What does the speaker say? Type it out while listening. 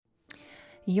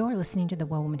You're listening to the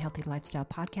Well Woman Healthy Lifestyle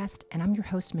Podcast, and I'm your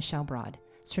host, Michelle Broad,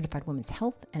 certified women's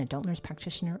health and adult nurse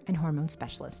practitioner and hormone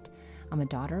specialist. I'm a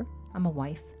daughter, I'm a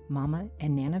wife, mama,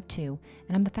 and nan of two,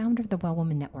 and I'm the founder of the Well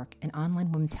Woman Network, an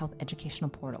online women's health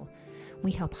educational portal.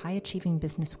 We help high-achieving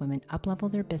business women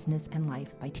uplevel their business and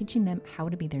life by teaching them how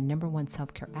to be their number one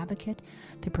self-care advocate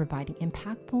through providing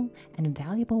impactful and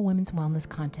valuable women's wellness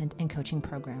content and coaching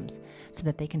programs so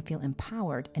that they can feel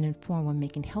empowered and informed when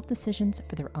making health decisions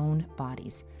for their own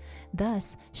bodies,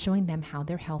 thus showing them how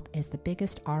their health is the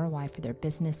biggest ROI for their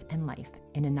business and life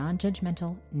in a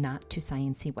non-judgmental, not too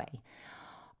sciencey way.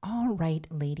 All right,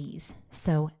 ladies.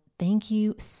 So thank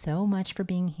you so much for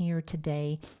being here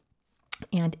today.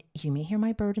 And you may hear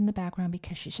my bird in the background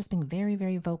because she's just being very,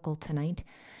 very vocal tonight.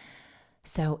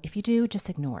 So if you do, just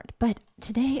ignore it. But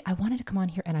today I wanted to come on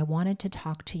here and I wanted to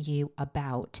talk to you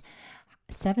about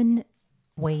 7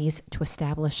 ways to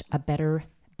establish a better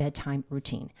bedtime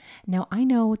routine. Now, I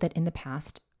know that in the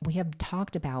past, we have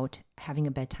talked about having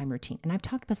a bedtime routine, and I've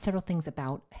talked about several things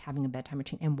about having a bedtime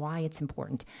routine and why it's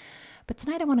important. But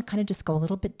tonight I want to kind of just go a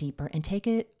little bit deeper and take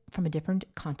it from a different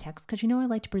context, because I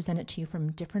like to present it to you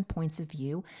from different points of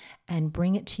view and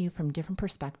bring it to you from different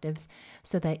perspectives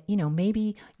so that,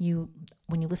 maybe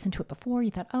when you listened to it before,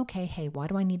 you thought, okay, hey, why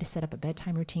do I need to set up a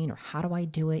bedtime routine, or how do I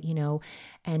do it,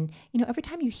 And, every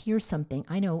time you hear something,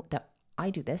 I know that I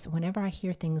do this. Whenever I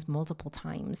hear things multiple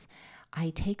times,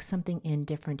 I take something in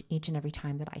different each and every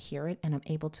time that I hear it, and I'm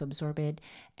able to absorb it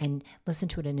and listen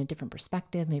to it in a different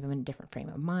perspective. Maybe I'm in a different frame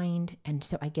of mind, and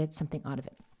so I get something out of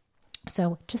it.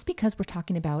 So just because we're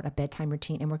talking about a bedtime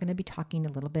routine, and we're going to be talking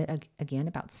a little bit again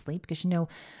about sleep, because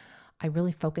I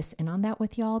really focus in on that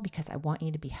with y'all because I want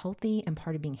you to be healthy, and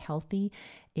part of being healthy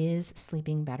is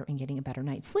sleeping better and getting a better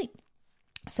night's sleep.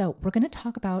 So we're going to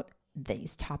talk about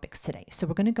these topics today. So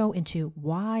we're going to go into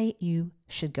why you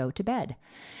should go to bed.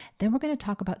 Then we're going to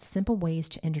talk about simple ways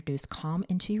to introduce calm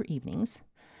into your evenings.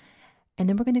 And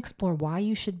then we're going to explore why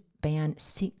you should ban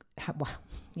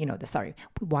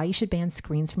why you should ban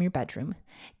screens from your bedroom,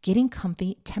 getting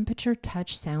comfy, temperature,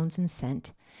 touch, sounds, and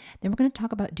scent. Then we're going to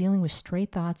talk about dealing with stray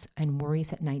thoughts and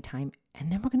worries at nighttime.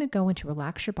 And then we're going to go into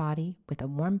relax your body with a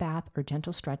warm bath or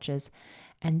gentle stretches.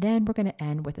 And then we're going to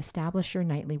end with establish your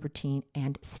nightly routine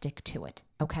and stick to it.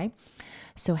 Okay?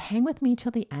 So hang with me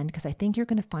till the end because I think you're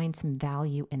going to find some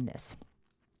value in this.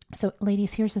 So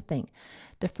ladies, here's the thing.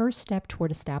 The first step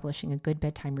toward establishing a good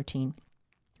bedtime routine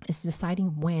is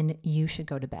deciding when you should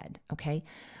go to bed. Okay?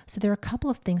 So there are a couple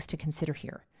of things to consider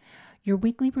here. Your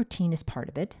weekly routine is part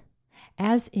of it,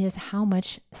 as is how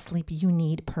much sleep you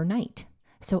need per night.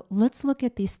 So let's look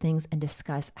at these things and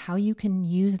discuss how you can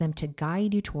use them to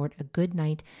guide you toward a good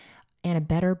night and a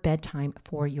better bedtime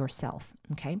for yourself,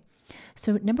 okay?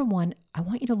 So number 1, I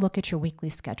want you to look at your weekly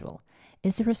schedule.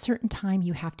 Is there a certain time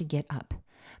you have to get up?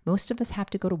 Most of us have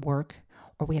to go to work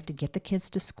or we have to get the kids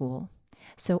to school.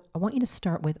 So I want you to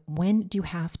start with, when do you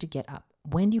have to get up?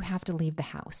 When do you have to leave the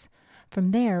house? From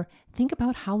there, think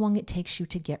about how long it takes you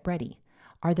to get ready.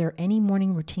 Are there any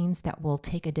morning routines that will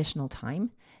take additional time?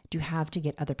 Do you have to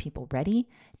get other people ready?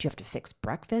 Do you have to fix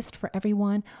breakfast for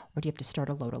everyone? Or do you have to start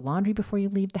a load of laundry before you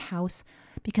leave the house?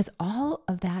 Because all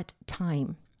of that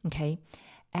time, okay,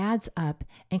 adds up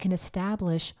and can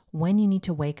establish when you need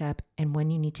to wake up and when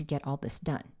you need to get all this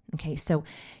done. Okay, so,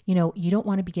 you don't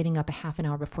want to be getting up a half an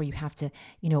hour before you have to,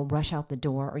 rush out the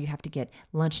door, or you have to get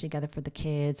lunch together for the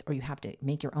kids, or you have to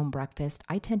make your own breakfast.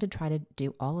 I tend to try to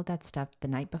do all of that stuff the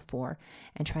night before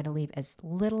and try to leave as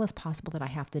little as possible that I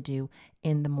have to do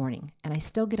in the morning. And I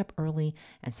still get up early,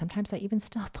 and sometimes I even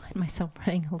still find myself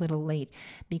running a little late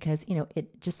because,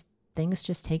 things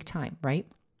just take time, right?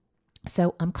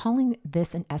 So I'm calling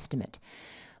this an estimate.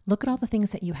 Look at all the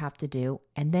things that you have to do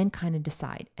and then kind of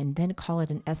decide and then call it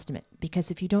an estimate.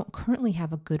 Because if you don't currently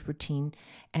have a good routine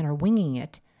and are winging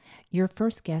it, your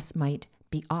first guess might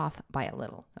be off by a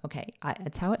little. Okay,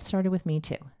 it's how it started with me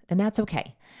too. And that's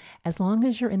okay. As long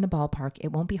as you're in the ballpark,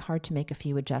 it won't be hard to make a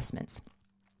few adjustments.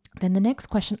 Then the next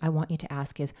question I want you to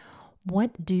ask is,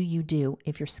 what do you do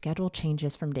if your schedule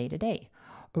changes from day to day?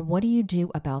 Or what do you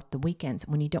do about the weekends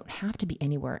when you don't have to be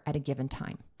anywhere at a given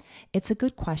time? It's a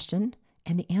good question.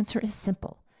 And the answer is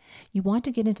simple. You want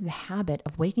to get into the habit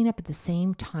of waking up at the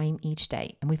same time each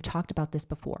day. And we've talked about this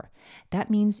before.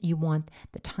 That means you want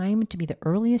the time to be the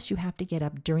earliest you have to get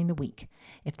up during the week.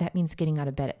 If that means getting out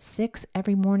of bed at 6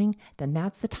 every morning, then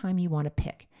that's the time you want to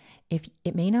pick. If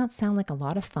it may not sound like a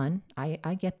lot of fun,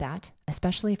 I get that,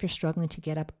 especially if you're struggling to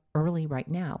get up early right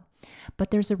now. But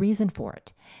there's a reason for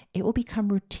it. It will become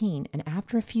routine. And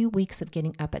after a few weeks of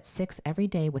getting up at 6 every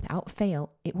day without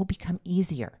fail, it will become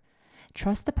easier.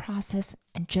 Trust the process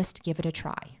and just give it a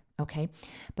try. okay?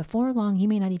 Before long, you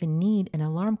may not even need an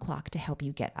alarm clock to help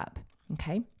you get up,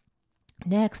 okay?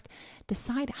 Next,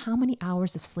 decide how many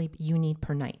hours of sleep you need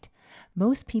per night.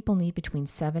 Most people need between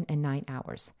 7 and 9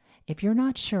 hours. If you're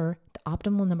not sure the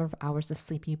optimal number of hours of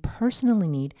sleep you personally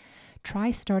need,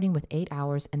 try starting with 8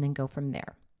 hours and then go from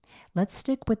there. Let's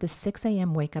stick with the 6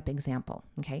 a.m. wake up example,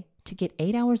 okay? To get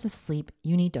 8 hours of sleep,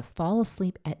 you need to fall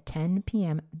asleep at 10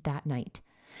 p.m. that night.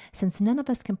 Since none of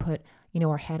us can put,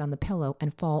 our head on the pillow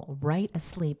and fall right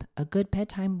asleep, a good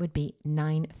bedtime would be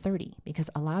 9:30 because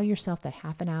allow yourself that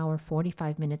half an hour,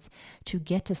 45 minutes to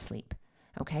get to sleep,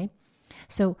 okay?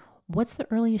 So what's the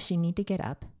earliest you need to get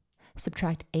up?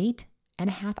 Subtract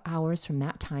 8.5 hours from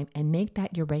that time and make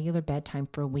that your regular bedtime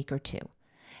for a week or two.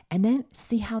 And then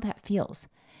see how that feels.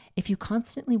 If you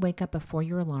constantly wake up before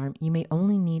your alarm, you may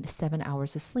only need 7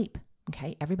 hours of sleep.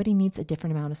 Okay, everybody needs a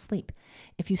different amount of sleep.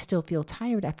 If you still feel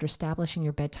tired after establishing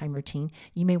your bedtime routine,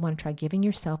 you may want to try giving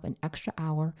yourself an extra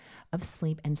hour of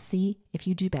sleep and see if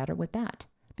you do better with that.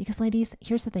 Because ladies,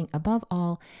 here's the thing, above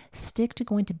all, stick to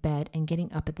going to bed and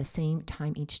getting up at the same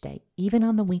time each day, even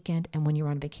on the weekend and when you're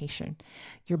on vacation.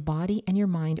 Your body and your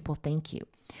mind will thank you.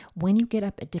 When you get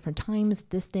up at different times,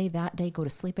 this day, that day, go to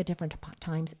sleep at different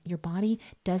times, your body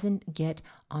doesn't get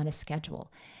on a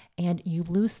schedule and you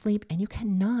lose sleep and you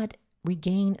cannot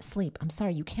regain sleep. I'm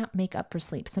sorry, you can't make up for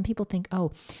sleep. Some people think,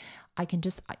 I can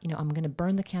just, I'm going to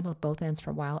burn the candle at both ends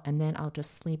for a while and then I'll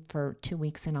just sleep for 2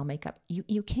 weeks and I'll make up.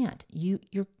 You can't.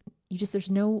 There's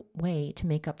no way to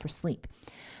make up for sleep.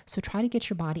 So try to get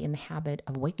your body in the habit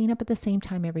of waking up at the same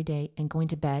time every day and going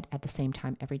to bed at the same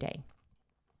time every day.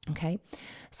 Okay.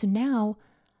 So now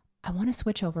I want to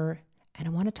switch over and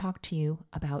I want to talk to you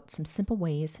about some simple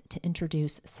ways to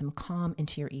introduce some calm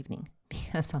into your evening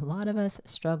because a lot of us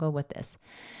struggle with this.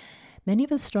 Many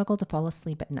of us struggle to fall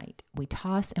asleep at night. We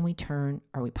toss and we turn,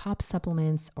 or we pop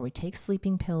supplements, or we take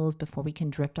sleeping pills before we can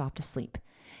drift off to sleep.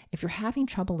 If you're having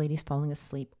trouble, ladies, falling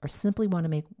asleep, or simply want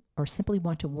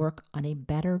to work on a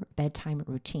better bedtime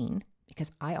routine,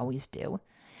 because I always do,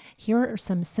 here are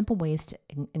some simple ways to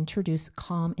introduce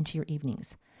calm into your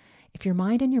evenings. If your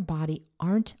mind and your body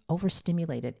aren't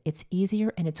overstimulated, it's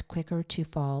easier and it's quicker to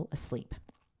fall asleep.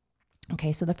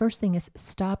 Okay, so the first thing is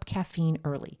stop caffeine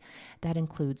early. That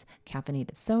includes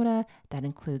caffeinated soda, that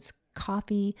includes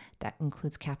coffee, that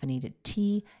includes caffeinated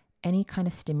tea, any kind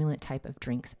of stimulant type of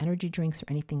drinks, energy drinks, or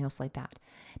anything else like that.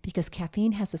 Because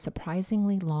caffeine has a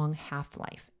surprisingly long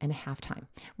half-life and a half-time,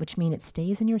 which means it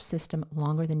stays in your system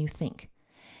longer than you think.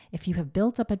 If you have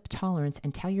built up a tolerance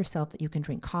and tell yourself that you can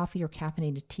drink coffee or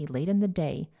caffeinated tea late in the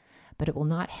day, but it will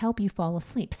not help you fall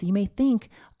asleep. So you may think,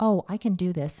 I can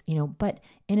do this, but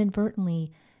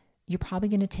inadvertently, you're probably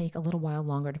going to take a little while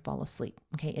longer to fall asleep.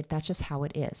 Okay, that's just how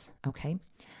it is. Okay,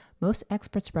 most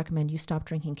experts recommend you stop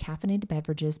drinking caffeinated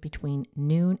beverages between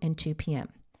noon and 2 p.m.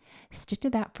 Stick to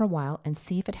that for a while and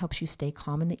see if it helps you stay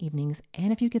calm in the evenings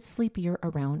and if you get sleepier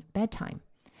around bedtime.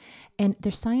 And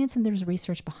there's science and there's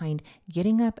research behind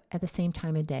getting up at the same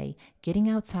time of day, getting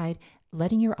outside,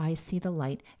 letting your eyes see the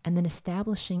light, and then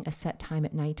establishing a set time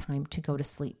at nighttime to go to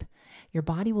sleep. Your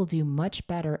body will do much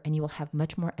better and you will have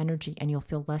much more energy and you'll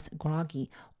feel less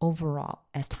groggy overall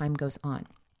as time goes on.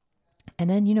 And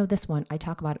then, this one, I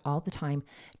talk about it all the time,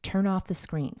 turn off the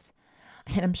screens.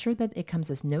 And I'm sure that it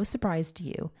comes as no surprise to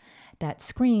you that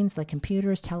screens like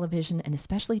computers, television, and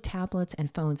especially tablets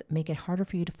and phones make it harder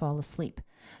for you to fall asleep.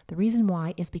 The reason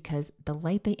why is because the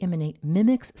light they emanate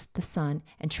mimics the sun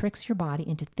and tricks your body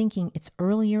into thinking it's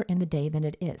earlier in the day than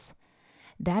it is.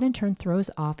 That in turn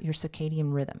throws off your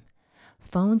circadian rhythm.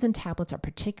 Phones and tablets are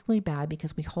particularly bad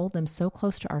because we hold them so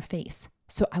close to our face.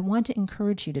 So I want to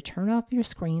encourage you to turn off your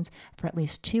screens for at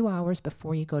least 2 hours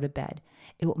before you go to bed.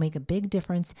 It will make a big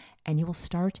difference and you will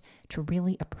start to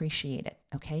really appreciate it,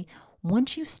 okay?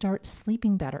 Once you start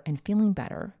sleeping better and feeling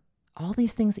better, all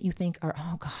these things that you think are,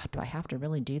 oh God, do I have to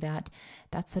really do that?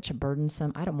 That's such a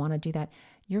burdensome, I don't want to do that.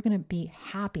 You're going to be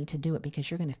happy to do it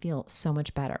because you're going to feel so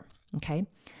much better, okay?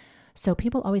 So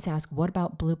people always ask, what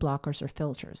about blue blockers or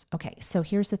filters? Okay, so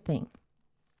here's the thing.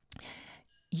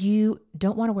 You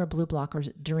don't want to wear blue blockers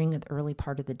during the early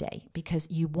part of the day because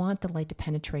you want the light to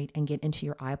penetrate and get into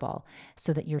your eyeball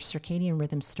so that your circadian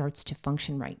rhythm starts to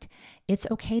function right. It's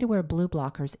okay to wear blue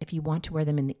blockers if you want to wear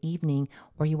them in the evening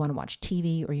or you want to watch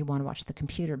TV or you want to watch the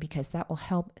computer because that will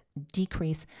help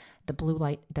decrease the blue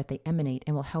light that they emanate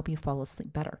and will help you fall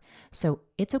asleep better. So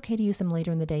it's okay to use them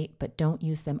later in the day, but don't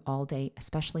use them all day,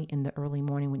 especially in the early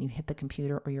morning when you hit the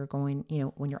computer or you're going,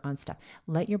 when you're on stuff.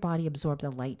 Let your body absorb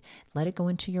the light. Let it go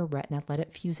into your retina. Let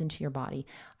it fuse into your body.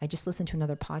 I just listened to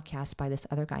another podcast by this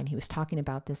other guy and he was talking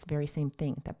about this very same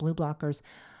thing, that blue blockers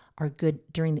are good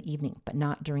during the evening, but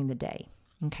not during the day.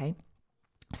 Okay.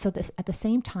 So at the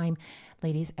same time,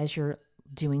 ladies, as you're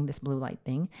doing this blue light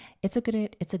thing, it's a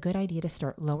good idea to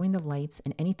start lowering the lights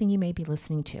and anything you may be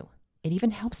listening to. It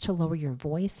even helps to lower your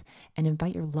voice and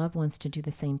invite your loved ones to do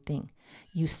the same thing.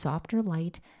 Use softer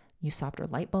light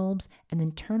bulbs, and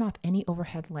then turn off any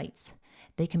overhead lights.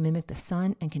 They can mimic the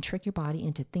sun and can trick your body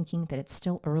into thinking that it's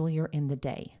still earlier in the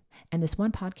day. And this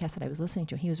one podcast that I was listening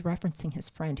to, he was referencing his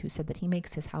friend who said that he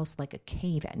makes his house like a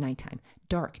cave at nighttime,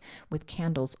 dark, with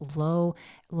candles low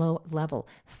level,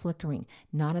 flickering,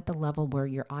 not at the level where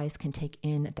your eyes can take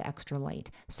in the extra light.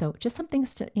 So just some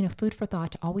things to, food for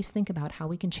thought, to always think about how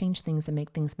we can change things and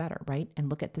make things better, right? And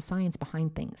look at the science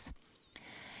behind things.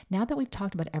 Now that we've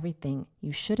talked about everything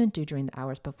you shouldn't do during the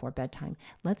hours before bedtime,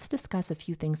 let's discuss a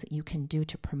few things that you can do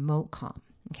to promote calm.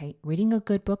 Okay, reading a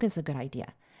good book is a good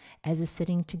idea, as is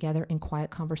sitting together in quiet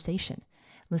conversation,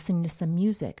 listening to some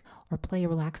music, or play a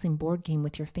relaxing board game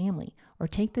with your family, or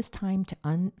take this time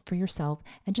for yourself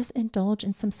and just indulge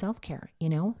in some self-care,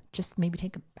 just maybe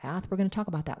take a bath. We're going to talk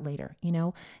about that later,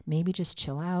 maybe just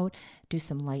chill out, do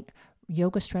some light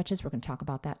yoga stretches. We're going to talk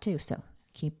about that too. So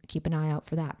keep an eye out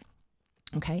for that.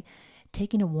 Okay,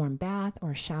 taking a warm bath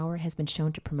or a shower has been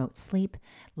shown to promote sleep.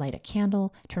 Light a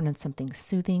candle, turn on some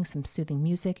soothing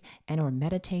music, or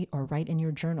meditate or write in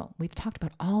your journal. We've talked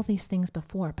about all these things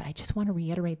before, but I just want to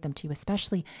reiterate them to you,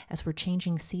 especially as we're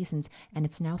changing seasons and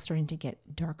it's now starting to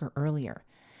get darker earlier.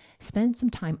 Spend some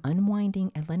time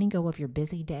unwinding and letting go of your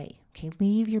busy day. Okay,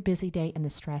 leave your busy day and the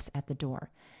stress at the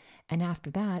door. And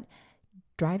after that,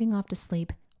 driving off to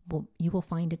sleep, you will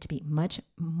find it to be much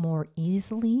more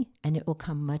easily, and it will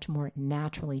come much more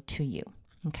naturally to you.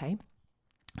 Okay.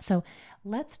 So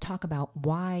let's talk about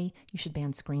why you should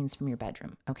ban screens from your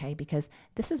bedroom. Okay. Because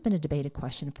this has been a debated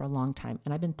question for a long time.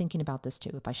 And I've been thinking about this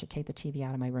too, if I should take the TV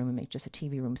out of my room and make just a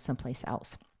TV room someplace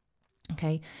else.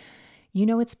 Okay.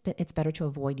 It's better to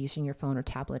avoid using your phone or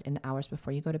tablet in the hours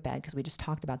before you go to bed, because we just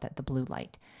talked about that, the blue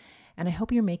light. And I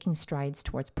hope you're making strides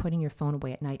towards putting your phone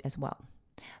away at night as well.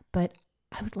 But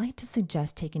I would like to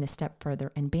suggest taking a step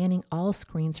further and banning all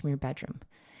screens from your bedroom.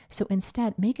 So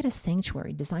instead, make it a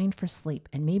sanctuary designed for sleep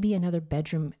and maybe another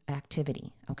bedroom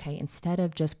activity, okay, instead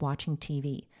of just watching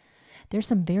TV. There's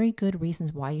some very good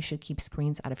reasons why you should keep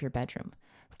screens out of your bedroom.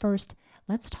 First,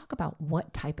 let's talk about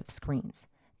what type of screens.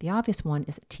 The obvious one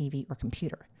is a TV or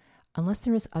computer. Unless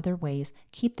there is other ways,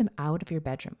 keep them out of your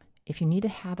bedroom. If you need to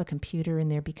have a computer in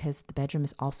there because the bedroom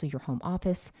is also your home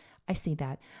office, I see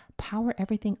that. Power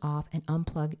everything off and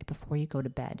unplug it before you go to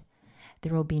bed.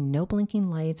 There will be no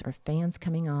blinking lights or fans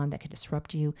coming on that could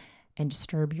disrupt you and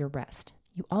disturb your rest.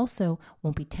 You also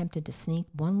won't be tempted to sneak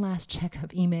one last check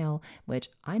of email, which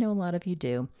I know a lot of you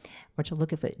do, or to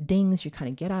look if it dings, you kind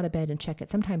of get out of bed and check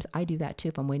it. Sometimes I do that too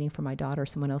if I'm waiting for my daughter or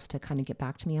someone else to kind of get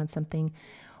back to me on something,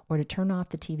 or to turn off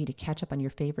the TV to catch up on your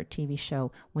favorite TV show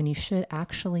when you should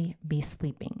actually be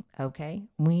sleeping, okay?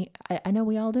 I know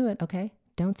we all do it, okay?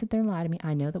 Don't sit there and lie to me.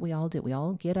 I know that we all do. We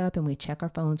all get up and we check our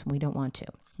phones when we don't want to,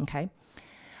 okay?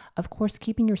 Of course,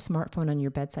 keeping your smartphone on your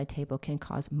bedside table can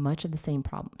cause much of the same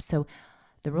problem. So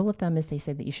the rule of thumb is they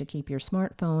say that you should keep your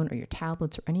smartphone or your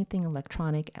tablets or anything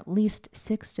electronic at least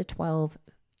 6 to 12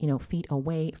 feet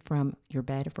away from your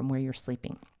bed or from where you're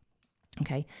sleeping.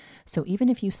 Okay, so even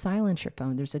if you silence your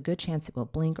phone, there's a good chance it will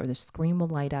blink or the screen will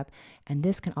light up, and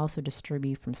this can also disturb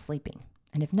you from sleeping.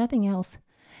 And if nothing else,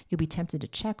 you'll be tempted to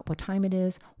check what time it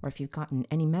is or if you've gotten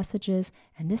any messages,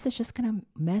 and this is just going to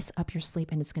mess up your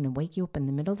sleep, and it's going to wake you up in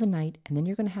the middle of the night, and then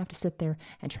you're going to have to sit there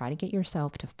and try to get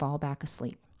yourself to fall back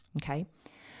asleep. Okay,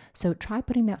 so try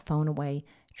putting that phone away,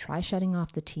 try shutting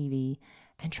off the TV,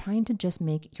 and trying to just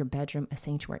make your bedroom a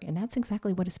sanctuary. And that's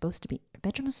exactly what it's supposed to be. Your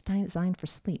bedroom is designed for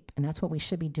sleep, and that's what we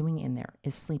should be doing in there,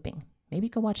 is sleeping. Maybe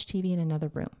go watch TV in another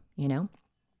room,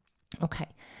 Okay,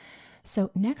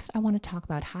 so next I want to talk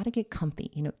about how to get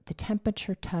comfy, the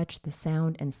temperature, touch, the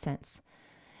sound, and sense.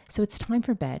 So it's time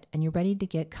for bed, and you're ready to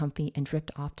get comfy and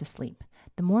drift off to sleep.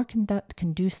 The more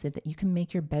conducive that you can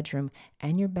make your bedroom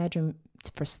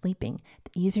for sleeping,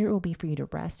 the easier it will be for you to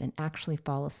rest and actually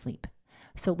fall asleep.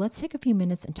 So let's take a few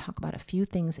minutes and talk about a few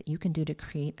things that you can do to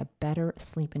create a better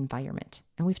sleep environment.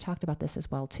 And we've talked about this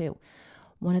as well too.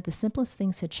 One of the simplest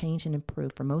things to change and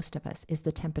improve for most of us is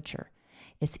the temperature.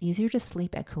 It's easier to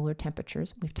sleep at cooler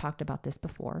temperatures. We've talked about this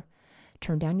before.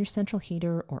 Turn down your central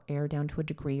heater or air down to a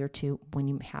degree or two when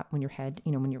you've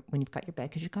got your bed,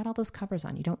 because you've got all those covers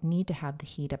on. You don't need to have the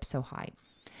heat up so high.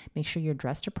 Make sure you're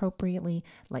dressed appropriately,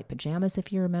 light pajamas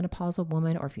if you're a menopausal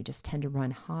woman, or if you just tend to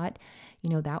run hot.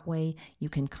 That way you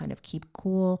can kind of keep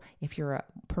cool. If you're a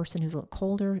person who's a little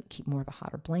colder, keep more of a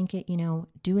hotter blanket.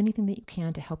 Do anything that you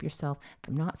can to help yourself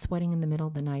from not sweating in the middle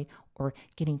of the night or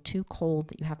getting too cold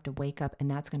that you have to wake up, and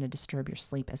that's going to disturb your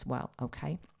sleep as well.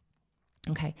 Okay.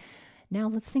 Now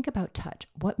let's think about touch.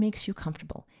 What makes you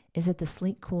comfortable? Is it the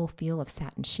sleek, cool feel of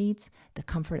satin sheets, the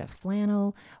comfort of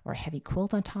flannel, or a heavy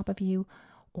quilt on top of you?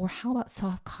 Or how about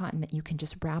soft cotton that you can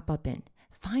just wrap up in?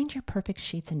 Find your perfect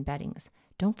sheets and beddings.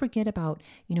 Don't forget about,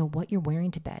 what you're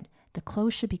wearing to bed. The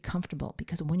clothes should be comfortable,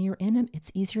 because when you're in them,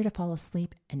 it's easier to fall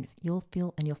asleep, and you'll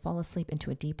fall asleep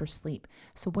into a deeper sleep.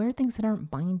 So wear things that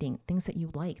aren't binding, things that you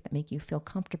like, that make you feel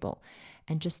comfortable,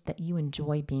 and just that you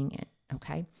enjoy being in.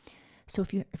 Okay. So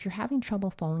if you're having trouble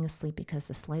falling asleep because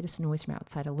the slightest noise from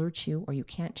outside alerts you, or you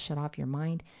can't shut off your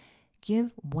mind,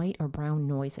 give white or brown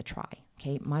noise a try.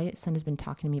 Okay, my son has been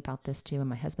talking to me about this too, and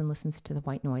my husband listens to the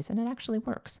white noise, and it actually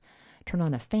works. Turn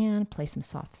on a fan, play some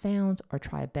soft sounds, or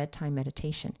try a bedtime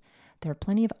meditation. There are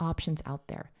plenty of options out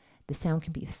there. The sound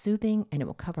can be soothing, and it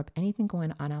will cover up anything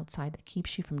going on outside that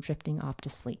keeps you from drifting off to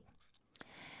sleep.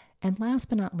 And last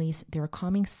but not least, there are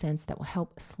calming scents that will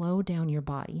help slow down your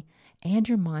body and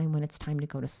your mind when it's time to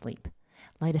go to sleep.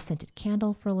 Light a scented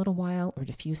candle for a little while, or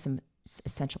diffuse some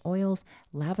essential oils.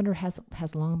 Lavender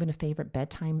has long been a favorite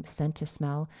bedtime scent to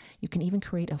smell. You can even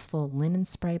create a full linen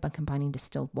spray by combining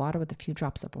distilled water with a few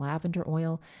drops of lavender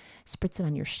oil. Spritz it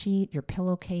on your sheet, your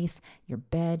pillowcase, your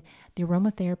bed. The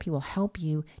aromatherapy will help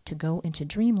you to go into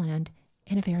dreamland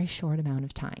in a very short amount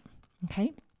of time.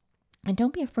 Okay? And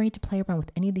don't be afraid to play around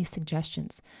with any of these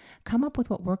suggestions. Come up with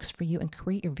what works for you and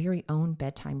create your very own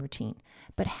bedtime routine.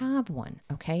 But have one,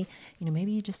 okay?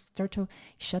 Maybe you just start to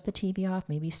shut the TV off.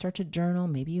 Maybe you start to journal.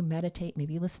 Maybe you meditate.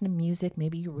 Maybe you listen to music.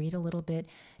 Maybe you read a little bit.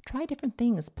 Try different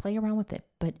things. Play around with it.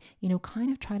 But,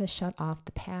 kind of try to shut off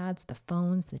the pads, the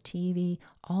phones, the TV,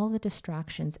 all the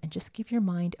distractions, and just give your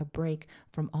mind a break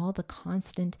from all the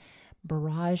constant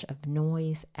barrage of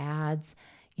noise, ads,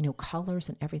 colors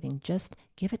and everything. Just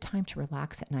give it time to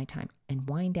relax at nighttime and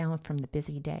wind down from the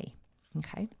busy day.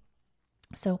 Okay.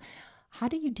 So how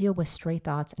do you deal with stray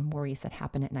thoughts and worries that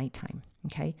happen at nighttime?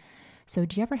 Okay. So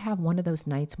do you ever have one of those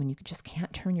nights when you just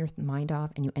can't turn your mind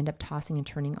off and you end up tossing and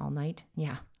turning all night?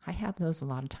 Yeah, I have those a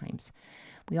lot of times.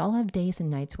 We all have days and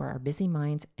nights where our busy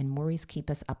minds and worries keep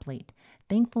us up late.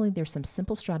 Thankfully, there's some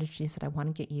simple strategies that I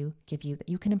want to give you that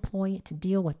you can employ to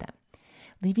deal with them,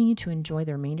 leaving you to enjoy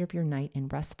the remainder of your night in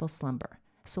restful slumber.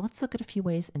 So let's look at a few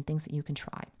ways and things that you can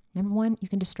try. Number one, you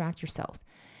can distract yourself.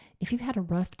 If you've had a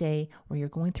rough day or you're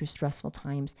going through stressful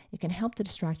times, it can help to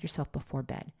distract yourself before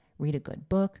bed. Read a good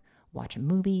book, watch a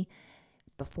movie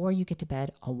before you get to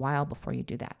bed, a while before you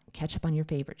do that. Catch up on your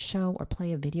favorite show or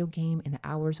play a video game in the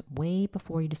hours way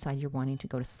before you decide you're wanting to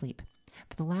go to sleep.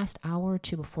 For the last hour or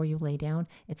two before you lay down,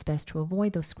 it's best to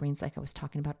avoid those screens like I was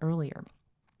talking about earlier.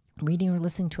 Reading or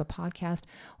listening to a podcast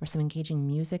or some engaging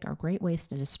music are great ways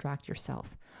to distract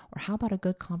yourself. Or how about a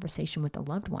good conversation with a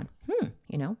loved one?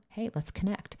 Hey, let's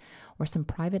connect. Or some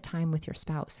private time with your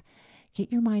spouse.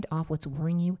 Get your mind off what's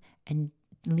worrying you and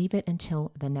leave it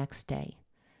until the next day.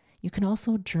 You can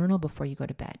also journal before you go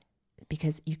to bed,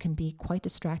 because you can be quite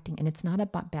distracting, and it's not a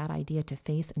bad idea to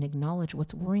face and acknowledge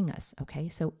what's worrying us, okay?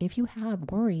 So if you have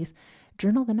worries,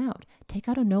 journal them out. Take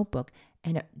out a notebook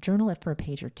and journal it for a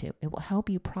page or two. It will help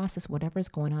you process whatever is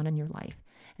going on in your life.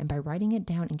 And by writing it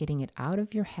down and getting it out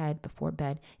of your head before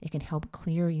bed, it can help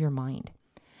clear your mind.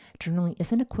 Journaling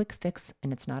isn't a quick fix,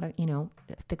 and it's not a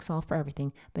fix-all for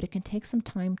everything, but it can take some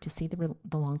time to see the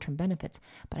long-term benefits.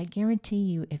 But I guarantee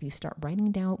you, if you start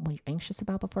writing down what you're anxious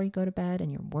about before you go to bed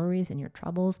and your worries and your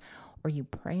troubles, or you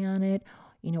pray on it,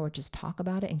 or just talk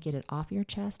about it and get it off your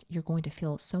chest, you're going to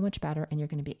feel so much better, and you're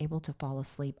going to be able to fall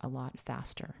asleep a lot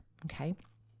faster, okay?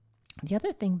 The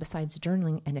other thing besides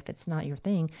journaling, and if it's not your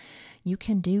thing, you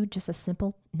can do just a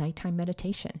simple nighttime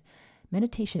meditation.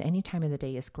 Meditation any time of the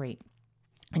day is great.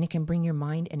 And it can bring your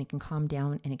mind, and it can calm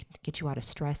down, and it can get you out of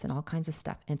stress and all kinds of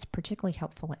stuff. And it's particularly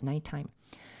helpful at nighttime.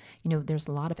 There's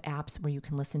a lot of apps where you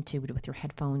can listen to it with your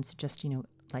headphones, just,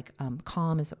 like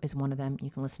Calm is one of them. You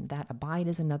can listen to that. Abide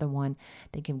is another one.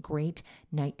 They give great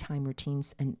nighttime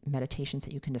routines and meditations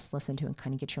that you can just listen to and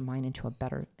kind of get your mind into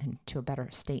a better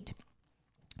state.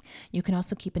 You can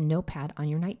also keep a notepad on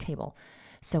your night table.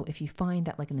 So if you find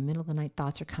that like in the middle of the night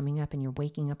thoughts are coming up and you're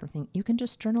waking up or thing, you can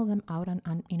just journal them out on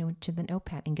to the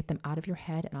notepad and get them out of your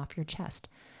head and off your chest.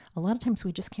 A lot of times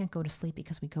we just can't go to sleep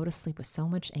because we go to sleep with so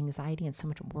much anxiety and so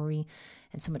much worry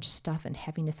and so much stuff and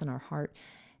heaviness in our heart.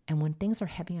 And when things are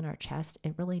heavy on our chest,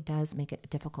 it really does make it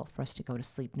difficult for us to go to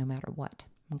sleep no matter what,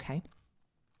 okay?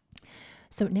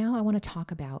 So now I want to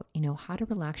talk about, how to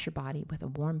relax your body with a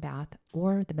warm bath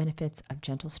or the benefits of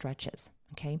gentle stretches,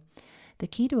 okay? The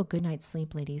key to a good night's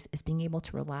sleep, ladies, is being able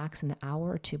to relax in the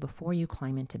hour or two before you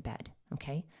climb into bed,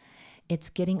 okay? It's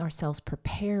getting ourselves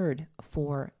prepared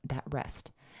for that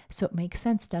rest. So it makes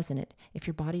sense, doesn't it? If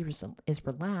your body is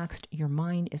relaxed, your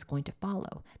mind is going to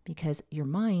follow, because your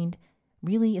mind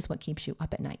really is what keeps you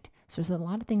up at night. So there's a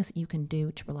lot of things that you can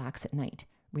do to relax at night.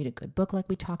 Read a good book like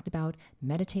we talked about,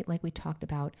 meditate like we talked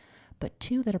about, but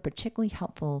two that are particularly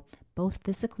helpful, both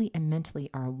physically and mentally,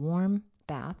 are a warm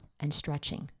bath and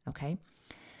stretching, okay?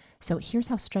 So here's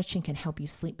how stretching can help you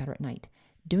sleep better at night.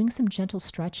 Doing some gentle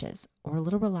stretches or a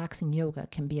little relaxing yoga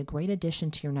can be a great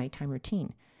addition to your nighttime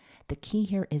routine. The key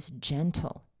here is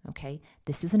gentle, okay?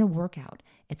 This isn't a workout.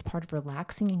 It's part of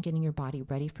relaxing and getting your body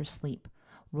ready for sleep.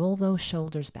 Roll those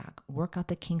shoulders back, work out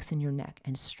the kinks in your neck,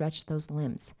 and stretch those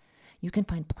limbs. You can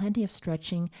find plenty of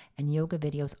stretching and yoga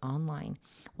videos online.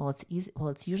 While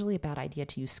it's usually a bad idea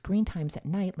to use screen times at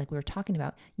night, like we were talking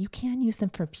about, you can use them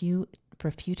for a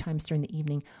few times during the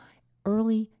evening,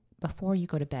 early before you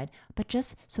go to bed, but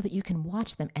just so that you can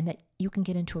watch them and that you can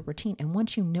get into a routine. And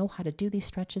once you know how to do these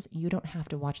stretches, you don't have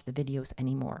to watch the videos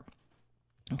anymore.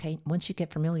 Okay, once you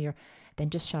get familiar,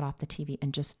 then just shut off the TV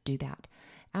and just do that.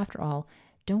 After all,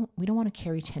 we don't want to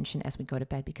carry tension as we go to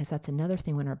bed, because that's another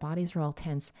thing. When our bodies are all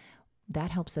tense,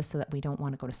 that helps us so that we don't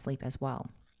want to go to sleep as well.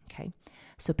 Okay,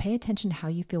 so pay attention to how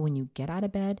you feel when you get out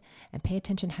of bed, and pay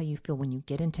attention how you feel when you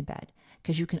get into bed,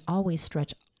 because you can always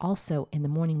stretch also in the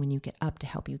morning when you get up to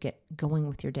help you get going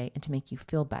with your day and to make you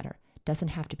feel better. It doesn't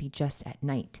have to be just at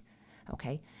night.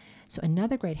 Okay, so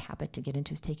another great habit to get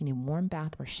into is taking a warm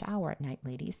bath or shower at night,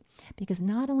 ladies, because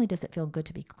not only does it feel good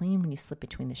to be clean when you slip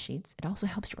between the sheets, it also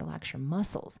helps you relax your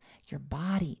muscles, your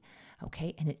body,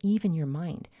 okay, and even your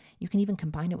mind. You can even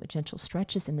combine it with gentle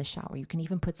stretches in the shower. You can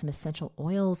even put some essential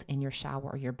oils in your shower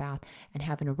or your bath and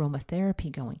have an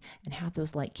aromatherapy going and have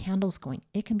those light candles going.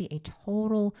 It can be a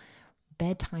total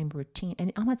bedtime routine.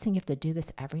 And I'm not saying you have to do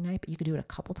this every night, but you could do it a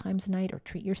couple times a night or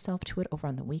treat yourself to it over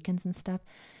on the weekends and stuff.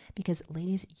 Because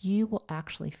ladies, you will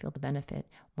actually feel the benefit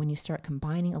when you start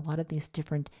combining a lot of these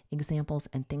different examples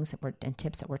and things and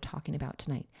tips that we're talking about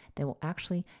tonight. They will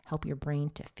actually help your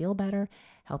brain to feel better,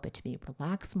 help it to be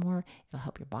relaxed more. It'll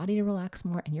help your body to relax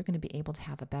more, and you're going to be able to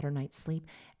have a better night's sleep.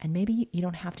 And maybe you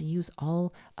don't have to use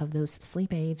all of those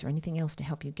sleep aids or anything else to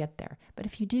help you get there. But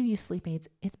if you do use sleep aids,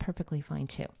 it's perfectly fine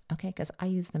too, okay? Because I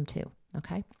use them too,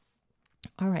 okay?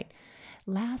 All right.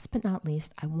 Last but not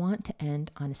least, I want to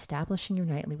end on establishing your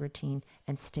nightly routine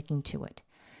and sticking to it.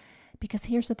 Because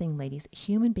here's the thing, ladies,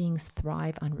 human beings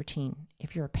thrive on routine.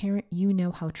 If you're a parent, you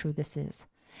know how true this is.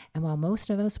 And while most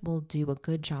of us will do a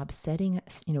good job starting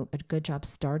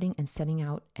and setting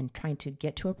out and trying to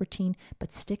get to a routine,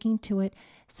 but sticking to it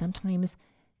sometimes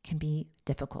can be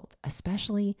difficult,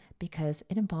 especially because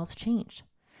it involves change.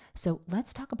 So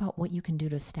let's talk about what you can do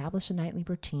to establish a nightly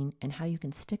routine and how you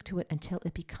can stick to it until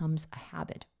it becomes a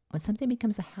habit. When something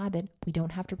becomes a habit, we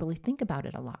don't have to really think about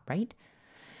it a lot, right?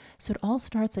 So it all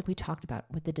starts, like we talked about,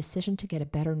 with the decision to get a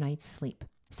better night's sleep.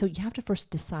 So you have to first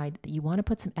decide that you want to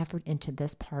put some effort into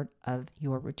this part of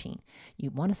your routine. You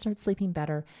want to start sleeping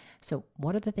better. So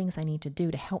what are the things I need to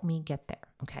do to help me get there?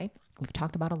 Okay, we've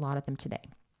talked about a lot of them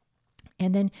today.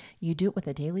 And then you do it with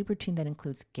a daily routine that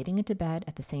includes getting into bed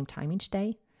at the same time each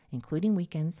day, including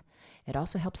weekends. It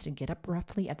also helps to get up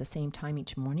roughly at the same time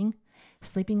each morning.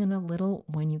 Sleeping in a little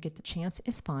when you get the chance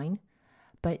is fine,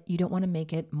 but you don't want to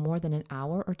make it more than an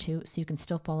hour or two so you can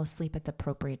still fall asleep at the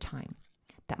appropriate time.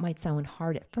 That might sound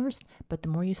hard at first, but the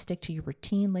more you stick to your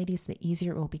routine, ladies, the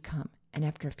easier it will become. And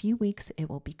after a few weeks, it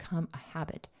will become a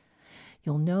habit.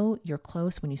 You'll know you're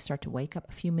close when you start to wake up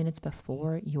a few minutes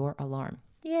before your alarm.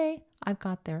 Yay, I've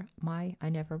got there. I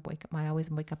always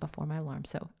wake up before my alarm.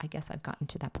 So I guess I've gotten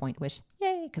to that point, which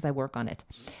yay, because I work on it.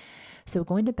 So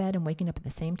going to bed and waking up at the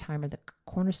same time are the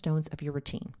cornerstones of your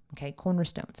routine. Okay,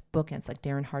 cornerstones, bookends, like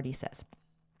Darren Hardy says.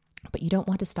 But you don't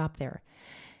want to stop there.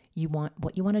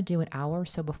 What you want to do an hour or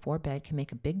so before bed can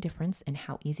make a big difference in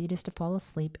how easy it is to fall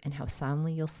asleep and how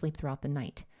soundly you'll sleep throughout the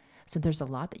night. So there's a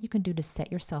lot that you can do to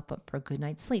set yourself up for a good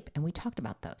night's sleep, and we talked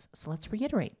about those. So let's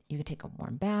reiterate. You can take a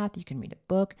warm bath, you can read a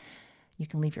book, you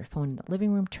can leave your phone in the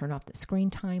living room, turn off the screen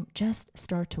time, just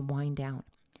start to wind down.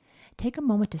 Take a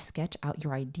moment to sketch out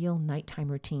your ideal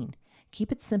nighttime routine.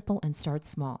 Keep it simple and start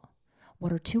small.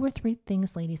 What are 2 or 3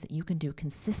 things, ladies, that you can do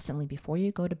consistently before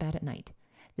you go to bed at night?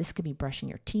 This could be brushing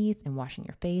your teeth and washing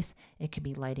your face. It could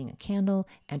be lighting a candle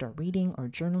and or reading or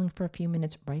journaling for a few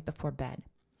minutes right before bed.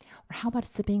 Or how about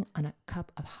sipping on a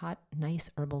cup of hot, nice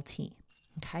herbal tea?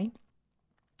 Okay.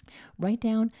 Write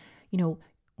down,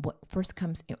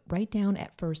 write down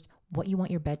at first what you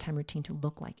want your bedtime routine to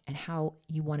look like and how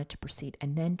you want it to proceed,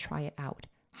 and then try it out.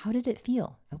 How did it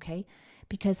feel? Okay.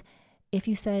 Because if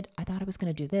you said, I thought I was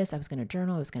going to do this, I was going to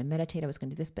journal, I was going to meditate, I was going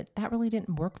to do this, but that really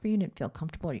didn't work for you, didn't feel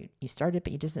comfortable, or you started,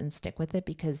 but you just didn't stick with it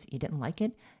because you didn't like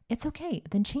it, it's okay.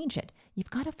 Then change it. You've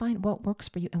got to find what works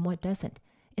for you and what doesn't.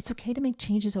 It's okay to make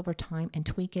changes over time and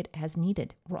tweak it as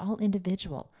needed. We're all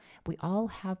individual. We all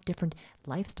have different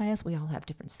lifestyles. We all have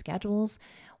different schedules.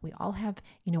 We all have,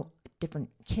 different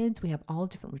kids. We have all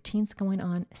different routines going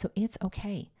on. So it's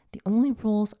okay. The only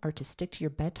rules are to stick to your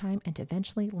bedtime and to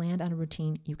eventually land on a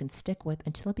routine you can stick with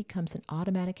until it becomes an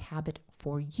automatic habit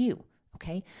for you.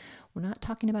 Okay? We're not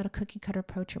talking about a cookie cutter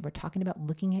approach here. We're talking about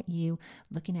looking at you,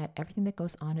 looking at everything that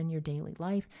goes on in your daily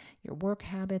life, your work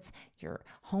habits, your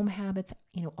home habits.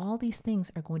 All these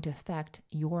things are going to affect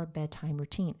your bedtime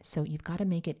routine. So you've got to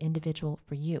make it individual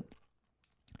for you.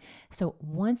 So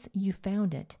once you've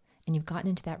found it and you've gotten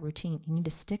into that routine, you need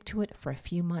to stick to it for a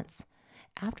few months.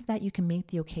 After that, you can make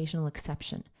the occasional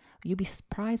exception. You'll be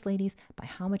surprised, ladies, by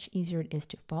how much easier it is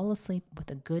to fall asleep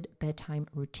with a good bedtime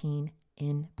routine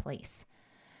in place.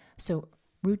 So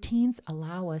routines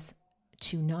allow us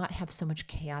to not have so much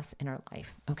chaos in our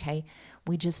life, okay?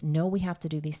 We just know we have to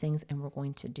do these things and we're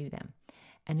going to do them.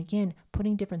 And again,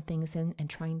 putting different things in and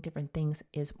trying different things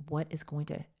is what is going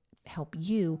to help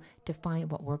you define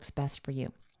what works best for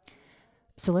you.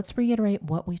 So let's reiterate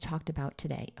what we talked about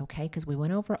today, okay? Because we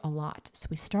went over a lot. So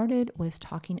we started with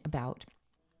talking about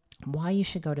why you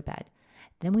should go to bed.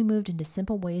 Then we moved into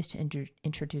simple ways to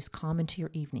introduce calm into your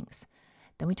evenings.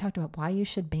 Then we talked about why you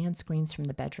should ban screens from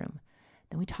the bedroom.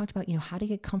 Then we talked about, how to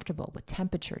get comfortable with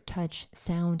temperature, touch,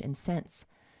 sound, and scents.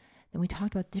 Then we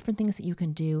talked about different things that you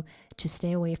can do to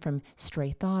stay away from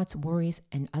stray thoughts, worries,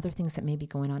 and other things that may be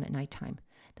going on at nighttime.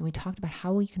 Then we talked about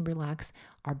how we can relax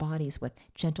our bodies with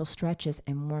gentle stretches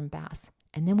and warm baths.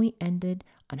 And then we ended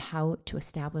on how to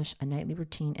establish a nightly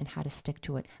routine and how to stick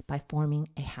to it by forming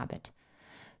a habit.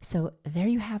 So there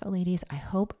you have it, ladies. I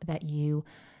hope that you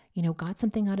got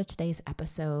something out of today's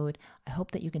episode. I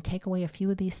hope that you can take away a few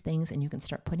of these things and you can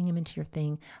start putting them into your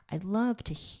thing. I'd love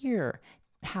to hear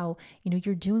how,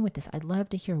 you're doing with this. I'd love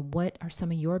to hear what are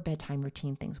some of your bedtime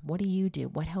routine things. What do you do?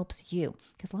 What helps you?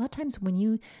 Because a lot of times when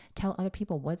you tell other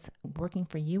people what's working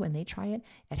for you and they try it,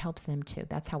 it helps them too.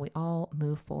 That's how we all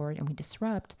move forward and we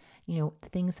disrupt, the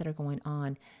things that are going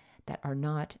on that are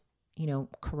not,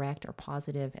 correct or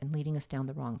positive and leading us down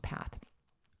the wrong path.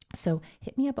 So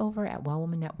hit me up over at Well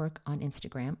Woman Network on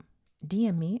Instagram.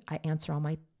 DM me. I answer all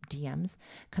my DMs.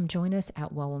 Come join us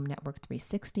at Well Woman Network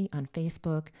 360 on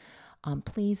Facebook.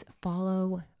 Please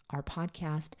follow our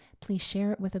podcast. Please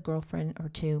share it with a girlfriend or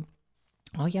two.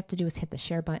 All you have to do is hit the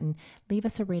share button. Leave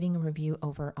us a rating and review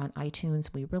over on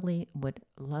iTunes. We really would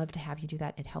love to have you do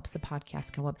that. It helps the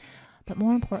podcast go up. But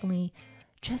more importantly,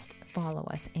 just follow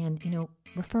us and,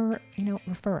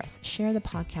 refer us. Share the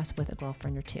podcast with a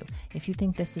girlfriend or two if you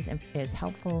think this is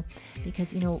helpful,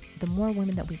 because, the more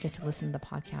women that we get to listen to the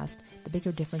podcast, the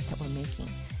bigger difference that we're making.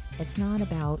 It's not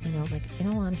about, in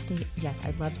all honesty, yes,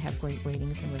 I'd love to have great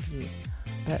ratings and reviews,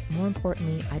 but more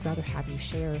importantly, I'd rather have you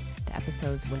share the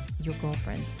episodes with your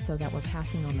girlfriends so that we're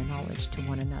passing on the knowledge to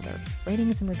one another.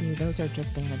 Ratings and review, those are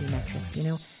just vanity metrics,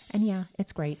 and yeah,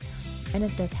 it's great. And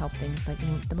it does help things, but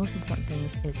the most important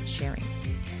things is sharing.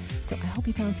 So I hope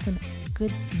you found some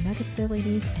good nuggets there,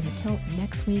 ladies. And until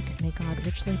next week, may God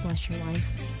richly bless your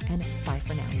life, and bye.